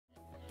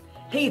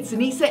Hey, it's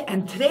Anissa,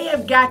 and today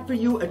I've got for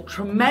you a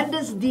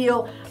tremendous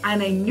deal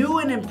on a new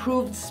and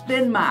improved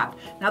spin mop.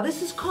 Now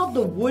this is called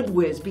the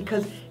Woodwiz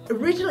because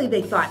originally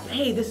they thought,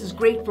 hey, this is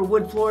great for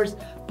wood floors,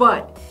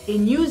 but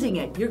in using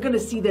it, you're gonna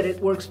see that it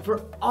works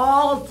for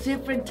all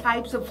different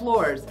types of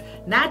floors.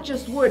 Not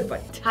just wood,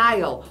 but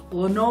tile,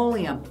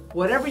 linoleum,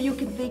 whatever you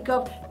can think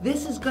of.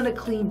 This is gonna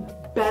clean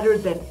better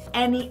than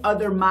any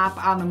other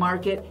mop on the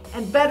market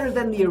and better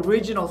than the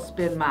original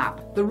spin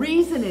mop. The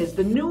reason is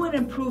the new and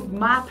improved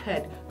mop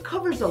head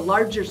covers a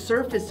larger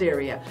surface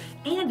area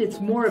and it's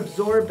more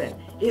absorbent.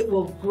 It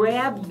will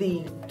grab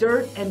the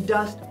dirt and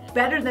dust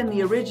better than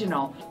the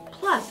original.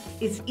 Plus,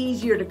 it's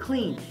easier to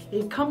clean.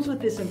 It comes with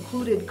this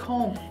included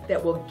comb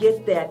that will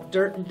get that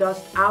dirt and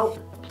dust out.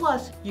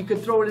 Plus, you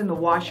could throw it in the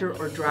washer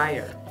or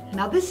dryer.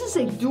 Now this is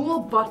a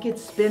dual bucket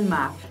spin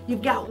mop.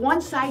 You've got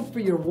one side for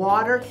your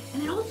water,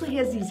 and it also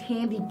has these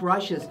handy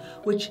brushes,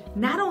 which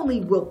not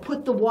only will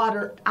put the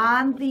water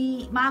on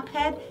the mop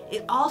head,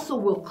 it also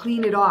will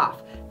clean it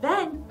off.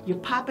 Then you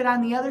pop it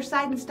on the other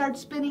side and start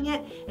spinning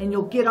it, and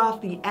you'll get off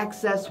the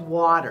excess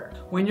water.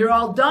 When you're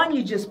all done,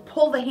 you just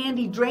pull the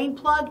handy drain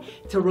plug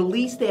to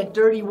release that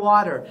dirty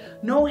water.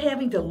 No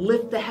having to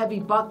lift the heavy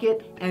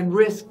bucket and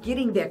risk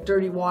getting that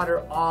dirty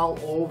water all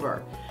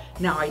over.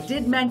 Now I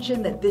did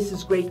mention that this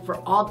is great for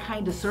all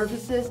kinds of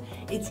surfaces.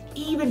 It's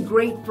even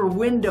great for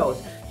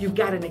windows. You've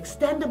got an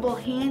extendable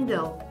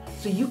handle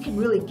so you can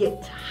really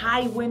get to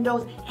high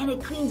windows, and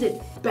it cleans it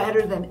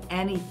better than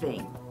anything.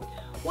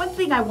 One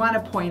thing I want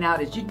to point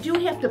out is you do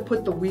have to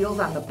put the wheels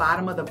on the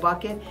bottom of the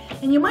bucket,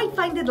 and you might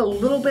find it a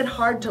little bit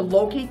hard to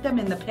locate them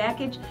in the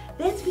package.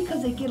 That's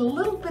because they get a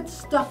little bit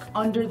stuck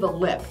under the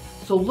lip.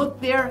 So look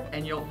there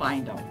and you'll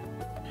find them.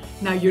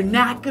 Now you're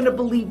not going to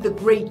believe the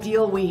great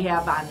deal we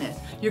have on this.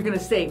 You're going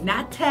to save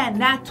not 10,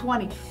 not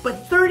 20,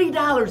 but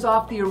 $30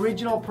 off the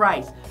original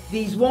price.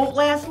 These won't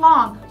last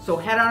long, so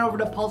head on over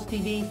to Pulse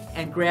TV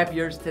and grab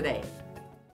yours today.